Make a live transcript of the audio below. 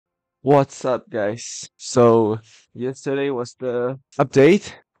What's up, guys? So, yesterday was the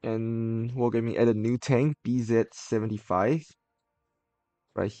update, and we're gonna be add a new tank, BZ-75,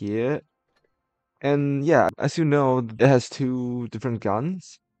 right here. And yeah, as you know, it has two different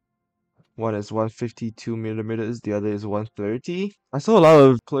guns. One is 152 millimeters, the other is 130. I saw a lot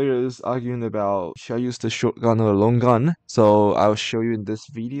of players arguing about should I use the short gun or the long gun, so I'll show you in this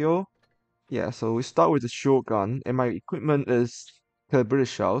video. Yeah, so we start with the short gun, and my equipment is calibrated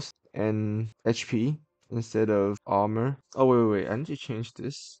shells and HP instead of armor. Oh, wait, I need to change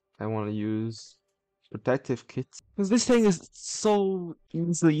this. I want to use protective kits. Because this thing is so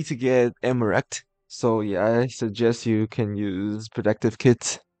easily to get wrecked. So yeah, I suggest you can use protective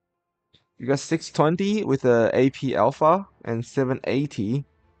kits. You got 620 with the AP alpha and 780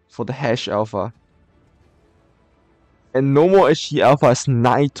 for the hash alpha. And normal HE alpha is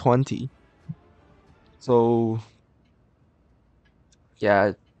 920. So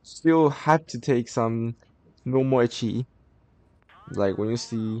yeah, still have to take some normal HE. Like when you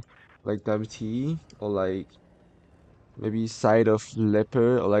see like WT or like maybe side of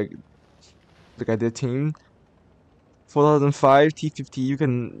leopard or like the guy did team 4005 T50, you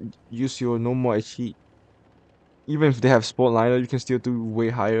can use your normal HE. Even if they have sport liner, you can still do way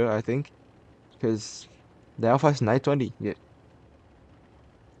higher, I think, because the alpha is 920. Yeah.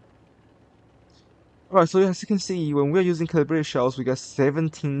 Alright, so as you can see, when we're using calibrated shells, we got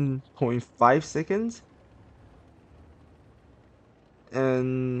 17.5 seconds.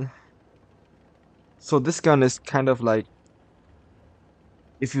 And so this gun is kind of like,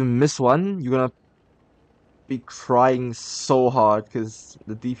 if you miss one, you're gonna be crying so hard because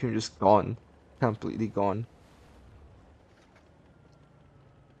the DPM just gone. Completely gone.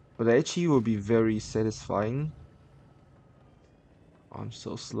 But the HE will be very satisfying. Oh, I'm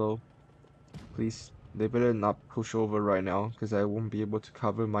so slow. Please, they better not push over right now because I won't be able to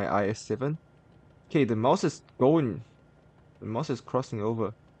cover my IS-7. Okay, the mouse is going. The mouse is crossing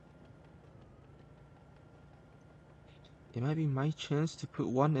over. It might be my chance to put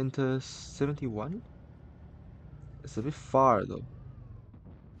one into 71. It's a bit far though.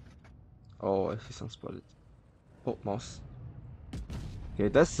 Oh, I see some spotted. Oh, mouse. Okay,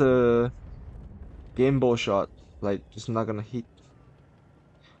 that's a game ball shot. Like, just not gonna hit.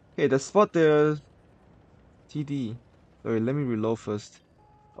 Okay, the spot there. TD. Wait, let me reload first.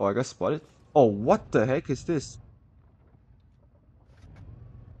 Oh, I got spotted. Oh, what the heck is this?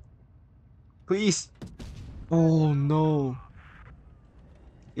 Please. Oh no.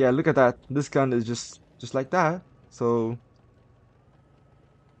 Yeah, look at that. This gun is just like that. So,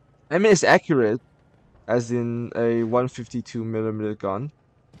 I mean, it's accurate, as in a 152 millimeter gun.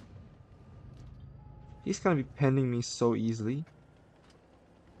 He's gonna be penning me so easily.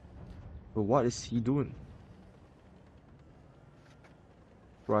 But what is he doing?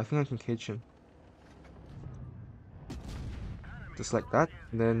 Bro, I think I can catch him. Just like that.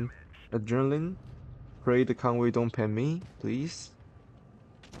 And then adrenaline. Pray the convoy don't pen me, please.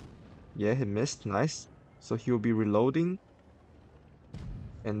 Yeah, he missed. Nice. So he'll be reloading.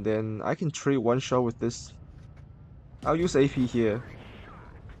 And then I can trade one shot with this. I'll use AP here.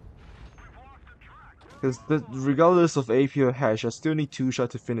 Because regardless of AP or hash, I still need two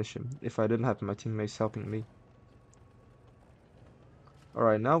shots to finish him if I didn't have my teammates helping me.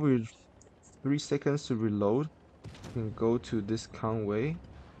 Alright, now we're 3 seconds to reload. We can go to this convoy.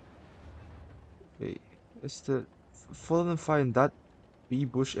 Wait, is the fallen fire in that B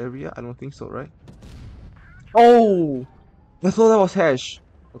bush area? I don't think so, right? Oh! I thought that was hash.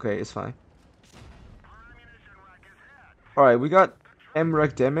 Okay, it's fine. Alright, we got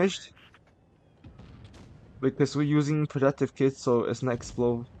MREC damaged. Because we're using protective kits, so it's not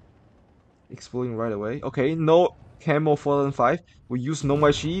exploding right away. Okay, no camo 4 5. We use no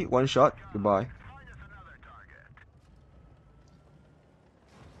Machi, one shot, goodbye.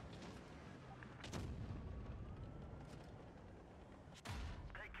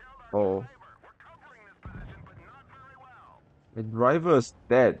 Oh. The driver is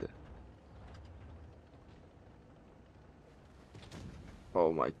dead.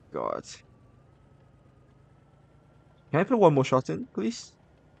 Oh my god. Can I put one more shot in, please?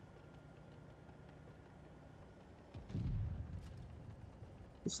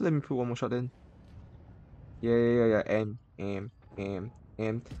 Just let me put one more shot in. Yeah. Aim.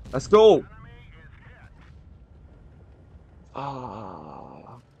 Let's go!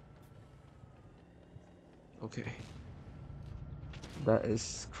 Ah. Okay. That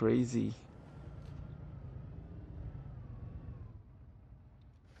is crazy.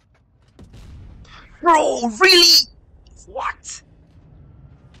 Bro, really? What?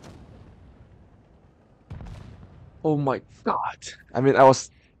 Oh my god. I mean, I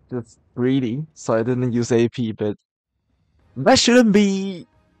was just greedy, so I didn't use AP, but that shouldn't be.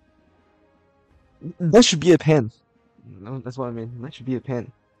 That should be a pen. No, that's what I mean. That should be a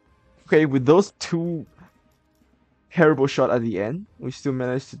pen. Okay, with those two terrible shot at the end, we still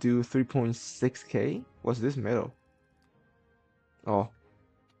managed to do 3.6k. What's this medal? Oh,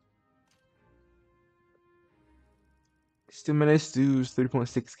 still managed to do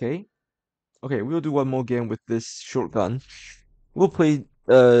 3.6k. Okay, we'll do one more game with this shotgun. We'll play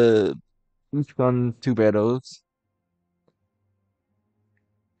each gun 2 battles.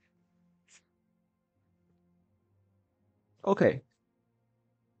 Okay.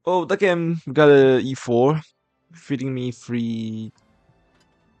 Oh, that game got a E4, feeding me free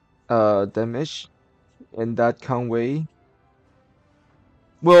damage, and that Conway.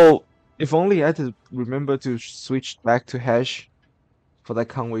 Well, if only I had to remember to switch back to hash for that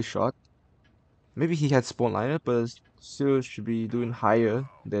Conway shot. Maybe he had spawn liner, but still should be doing higher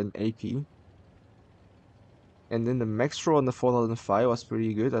than AP. And then the max roll on the 4005 was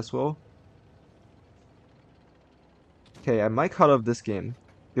pretty good as well. Okay, I might cut off this game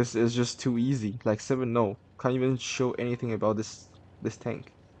because it's just too easy. Like 7-0. Can't even show anything about this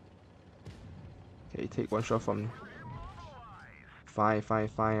tank. Okay, take one shot from. Fine, fine,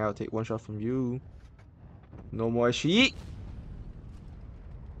 fine. I'll take one shot from you. No more sheet.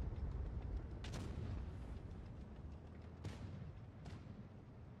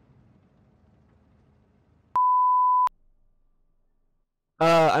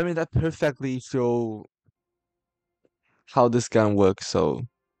 I mean that perfectly show how this gun works. So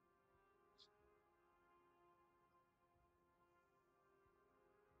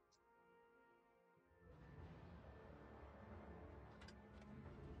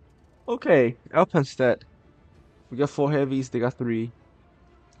okay, Alpenstedt. We got 4 heavies. They got 3.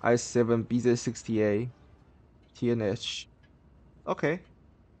 I7 BZ-60A TNH. Okay,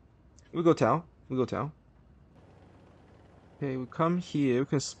 we go town. We go town. Okay, we come here. We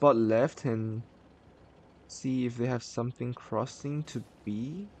can spot left and see if they have something crossing to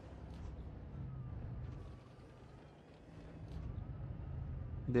B.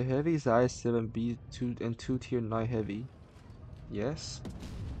 The heavy is I7 B2 and 2 tier 9 heavy. Yes.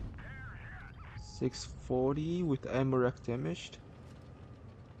 640 with ammo rack damaged.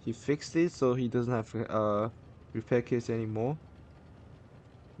 He fixed it so he doesn't have repair kits anymore.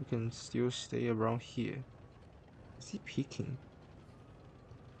 We can still stay around here. Is he peeking?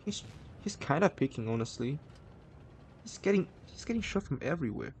 He's he's kinda peeking honestly. He's getting shot from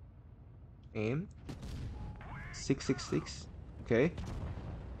everywhere. Aim. 666. Okay.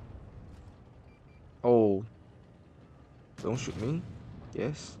 Oh, don't shoot me.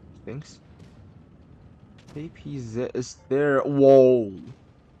 Yes, thanks. APZ is there. Whoa.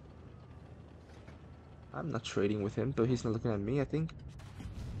 I'm not trading with him, though he's not looking at me, I think.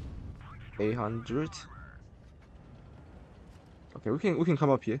 800. Okay, we can come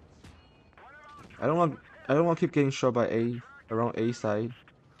up here. I don't want I don't want to keep getting shot by A around A side.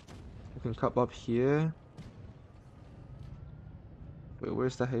 We can come up here. Wait,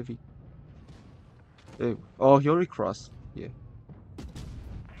 where's the heavy? Oh, he already crossed. Yeah.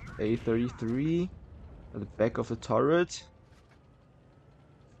 A33 at the back of the turret.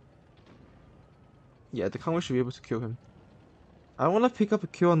 Yeah, the convoy should be able to kill him. I want to pick up a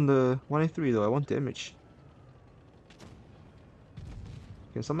kill on the 183 though. I want damage.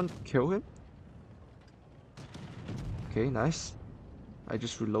 Can someone kill him? Okay, nice. I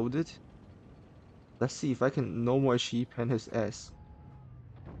just reloaded. Let's see if I can no more sheep and his ass.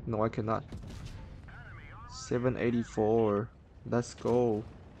 No, I cannot. 784. Let's go.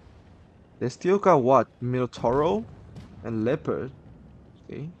 They still got what? Minotauro and Leopard.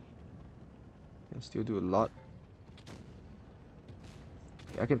 Okay. Can still do a lot.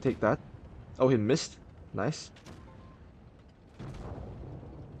 Okay, I can take that. Oh, he missed. Nice.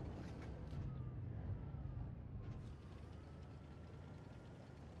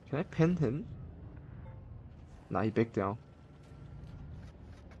 Can I pin him? Nah, he backed down.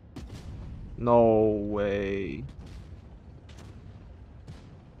 No way.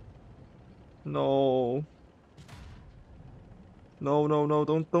 No. No, no, no,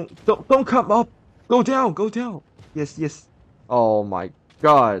 don't come up. Go down, go down. Yes, yes. Oh my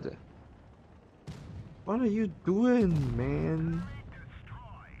god. What are you doing, man?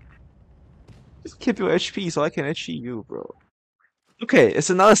 Just keep your HP so I can HP you, bro. Okay, it's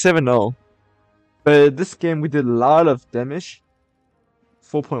another 7-0. But this game we did a lot of damage.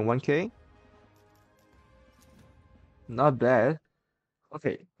 4.1k. Not bad.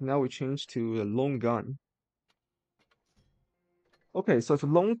 Okay, now we change to a long gun. Okay, so for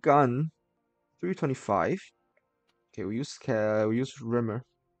long gun, 325. Okay, we use Rimmer.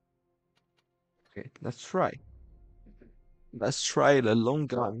 Okay, let's try. Let's try the long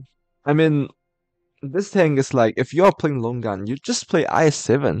gun. I mean, this thing is like if you're playing long gun, you just play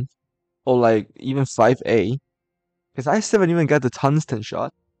I7 or like even 5A. Because I7 even got the tungsten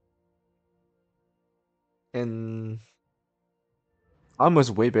shot and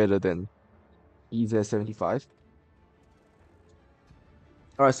armor's way better than BZ-75.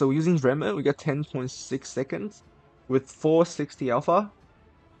 Alright, so we're using Rema, we got 10.6 seconds with 460 alpha.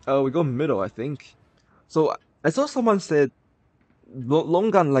 We go middle, I think. So I saw someone said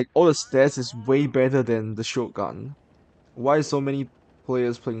long gun, like all the stats is way better than the shotgun. Why is so many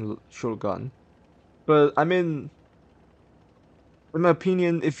players playing shotgun? But I mean, in my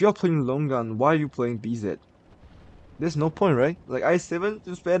opinion, if you're playing long gun, why are you playing BZ? There's no point, right? Like I7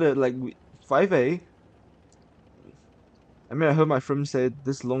 is better, like 5A. I mean, I heard my friend said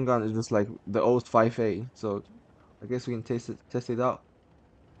this long gun is just like the old 5A, so I guess we can test it out.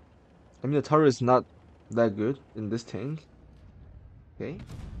 I mean, the turret is not that good in this tank. Okay.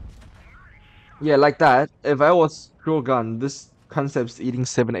 Yeah, like that. If I was pure gun, this concept's eating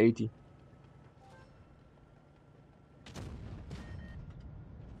 780.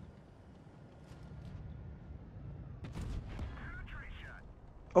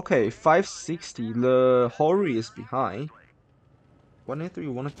 Okay, 560. The Hori is behind. 183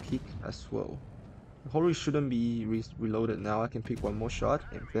 wanna peek as well. The Hori shouldn't be reloaded now. I can pick one more shot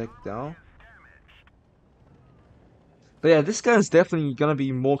and back down. But yeah, this gun is definitely gonna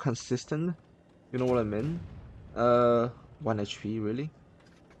be more consistent. You know what I mean? 1 HP really.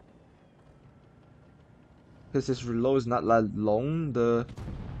 Because his reload is not that long. The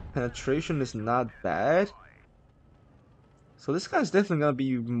penetration is not bad. So this guy is definitely gonna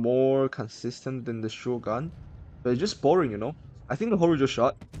be more consistent than the shotgun. But it's just boring, you know? I think the Hori just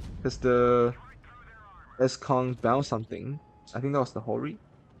shot. Because the S-Kong bounced something. I think that was the Hori.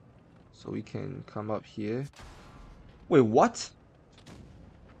 So we can come up here. Wait, what?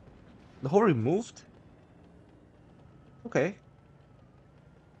 The Hori moved? Okay.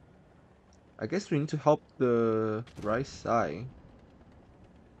 I guess we need to help the right side.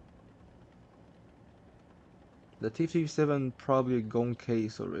 The T-57 probably gone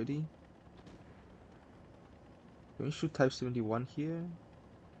case already. Can we shoot Type 71 here?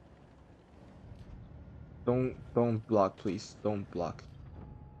 Don't block, please. Don't block.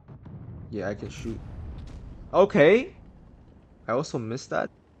 Yeah, I can shoot. Okay. I also missed that.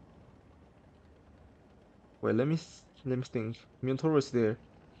 Wait, let me think. Minotaur is there.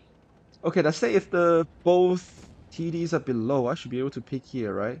 Okay, let's say if the both TDs are below, I should be able to pick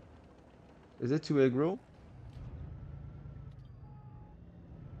here, right? Is it too aggro?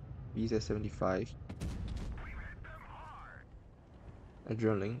 BZ-75.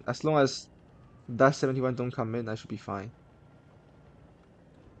 Adrenaline. As long as that 71 don't come in, I should be fine.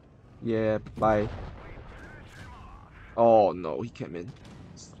 Yeah, bye. Oh no, he came in.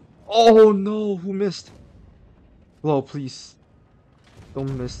 Oh no, who missed? Whoa, please.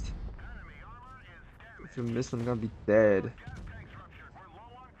 Don't miss. If you miss, I'm gonna be dead.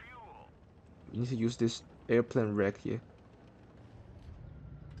 You need to use this airplane wreck here.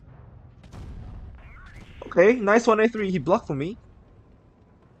 Okay, nice 1A3. He blocked for me.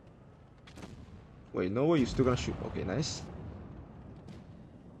 Wait, no way, you're still gonna shoot. Okay, nice.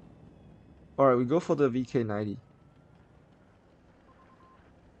 Alright, we go for the VK90.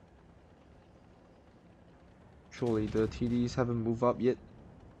 Surely the TDs haven't moved up yet.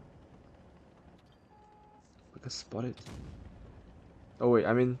 I got spotted. Oh wait,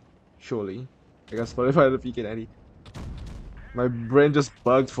 I mean, surely. I got spotted by the VK90. My brain just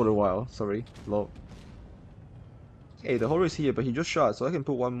bugged for a while. Sorry. Lol. Hey, the horror is here, but he just shot, so I can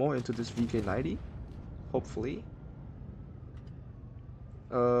put one more into this VK90. Hopefully.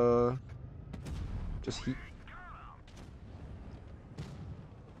 Just heat.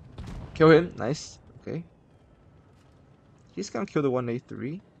 Kill him. Nice. Okay. He's gonna kill the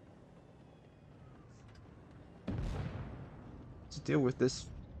 1A3. Let's deal with this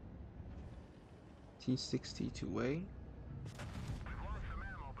T62A.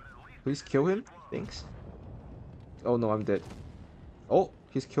 Please kill him. Thanks. Oh no, I'm dead. Oh,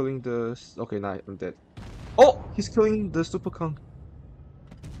 he's killing the... Okay, nah, I'm dead. Oh, he's killing the Super Kong.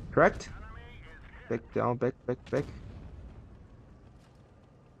 Correct? Back down, back.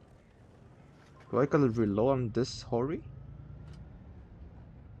 Do I gotta reload on this Hori?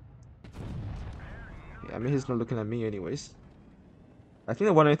 Yeah, I mean, he's not looking at me anyways. I think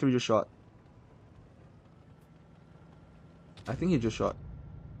the 193 just shot. I think he just shot.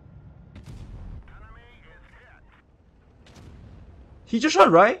 He just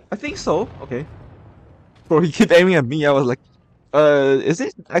shot, right? I think so. Okay. Bro, he kept aiming at me. I was like, is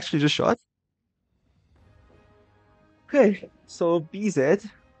it actually just shot? Okay, so BZ,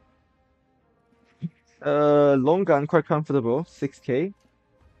 long gun, quite comfortable, 6K,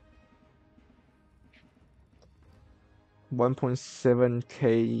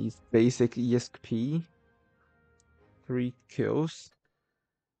 1.7K basic ESP, 3 kills.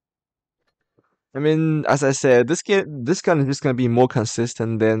 I mean, as I said, this gun is just gonna be more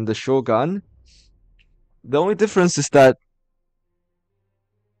consistent than the shotgun. The only difference is that,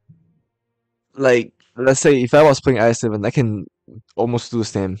 like, let's say if I was playing I7, I can almost do the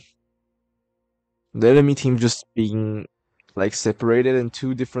same. The enemy team just being like separated in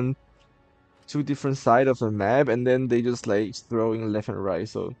two different side of the map, and then they just like throwing left and right.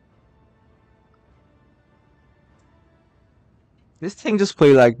 So this thing just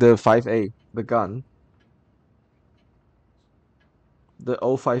play like the 5A, the gun, the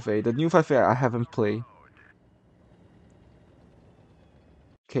old 5A, the new 5A I haven't played.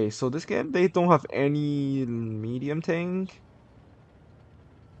 Okay, so this game they don't have any medium tank.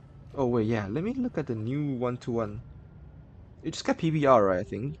 Oh wait, yeah, let me look at the new 1-to-1. It just got PBR, right, I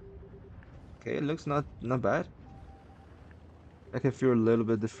think. Okay, it looks not bad. I can feel a little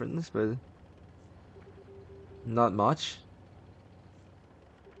bit difference, but not much.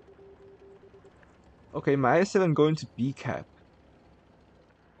 Okay, my i7 going to B cap.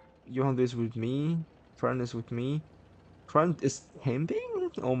 Johan is with me. Fran is with me. Fran is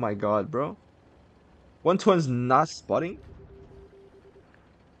camping? Oh my god, bro. 1-to-1's not spotting?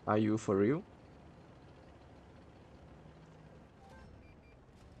 Are you for real?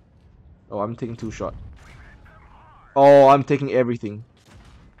 Oh, I'm taking 2 shot. Oh, I'm taking everything.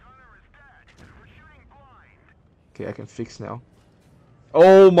 Okay, I can fix now.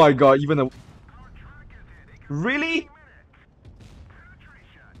 Oh my god, even a... Really?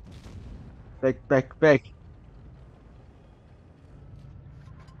 Back, back, back.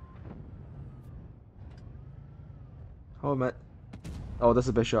 Oh, man. Oh, that's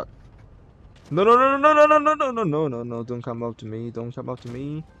a bad shot. No, no, no, no, no, no, no, no, no, no, no, no, don't come up to me. Don't come up to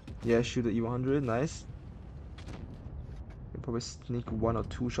me. Yeah, shoot at E100. Nice. Can probably sneak 1 or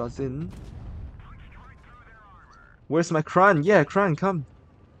 2 shots in. Where's my Kran? Yeah, Kran, come.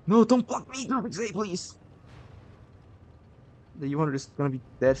 No, don't block me. No, say, please. The E100 is gonna be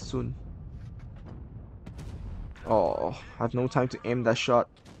dead soon. Oh, I have no time to aim that shot.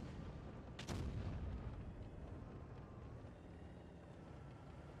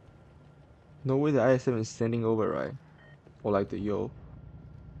 No way the ISM is standing over, right? Or like the yo.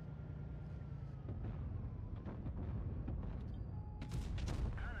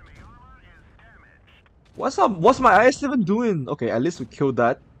 What's up? What's my IS-7 doing? Okay, at least we killed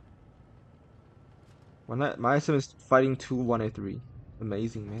that. My IS-7 is fighting 2-1A3.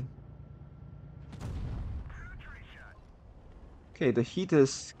 Amazing, man. Okay, the heat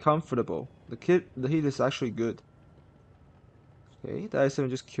is comfortable. The heat is actually good. Okay, the IS-7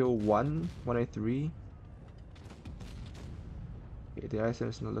 just killed 1-1A3. Okay, the IS-7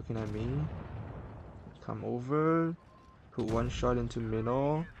 is not looking at me. Come over. Put 1 shot into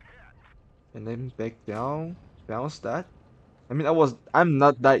middle. And then back down. Bounce that. I mean, I'm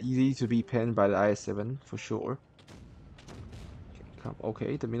not that easy to be pinned by the IS-7 for sure.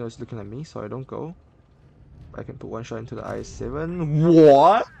 Okay, the middle is looking at me, so I don't go. I can put 1 shot into the IS-7.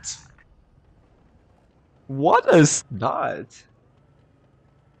 What? What is that?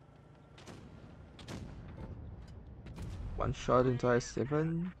 1 shot into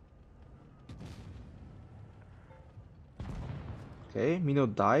IS-7. Okay, Mino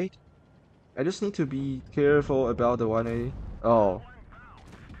died. I just need to be careful about the 1A. Oh,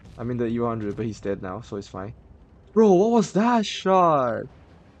 I'm in the E100, but he's dead now, so it's fine. Bro, what was that shot?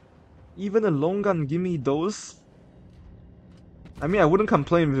 Even a long gun give me those? I mean, I wouldn't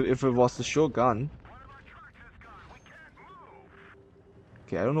complain if it was the shotgun.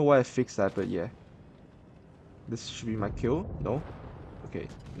 Okay, I don't know why I fixed that, but yeah. This should be my kill. No? Okay,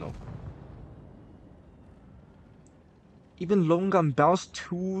 no. Even long gun bounced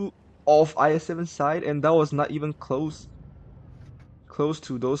 2 off IS-7 side, and that was not even close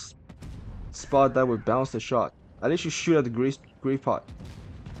to those spot that would bounce the shot. At least you shoot at the gray pot.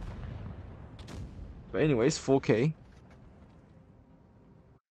 But anyways, 4K.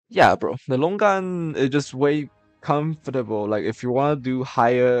 Yeah, bro. The long gun is just way comfortable. Like if you want to do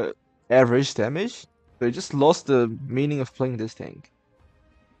higher average damage, but it just lost the meaning of playing this tank.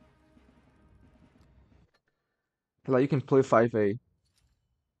 Like you can play 5A,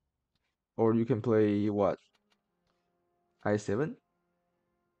 or you can play what? I7?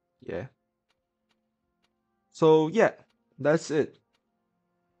 Yeah. So yeah, that's it.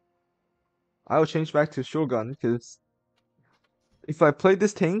 I'll change back to shotgun because if I play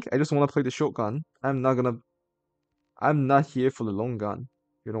this tank, I just want to play the shotgun. I'm not here for the long gun.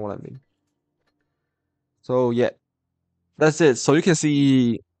 You know what I mean? So yeah, that's it. So you can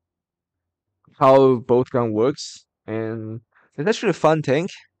see how both gun works, and it's actually a fun tank.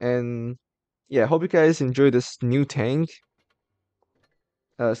 And yeah, hope you guys enjoy this new tank.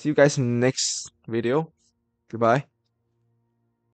 See you guys in the next video. Goodbye.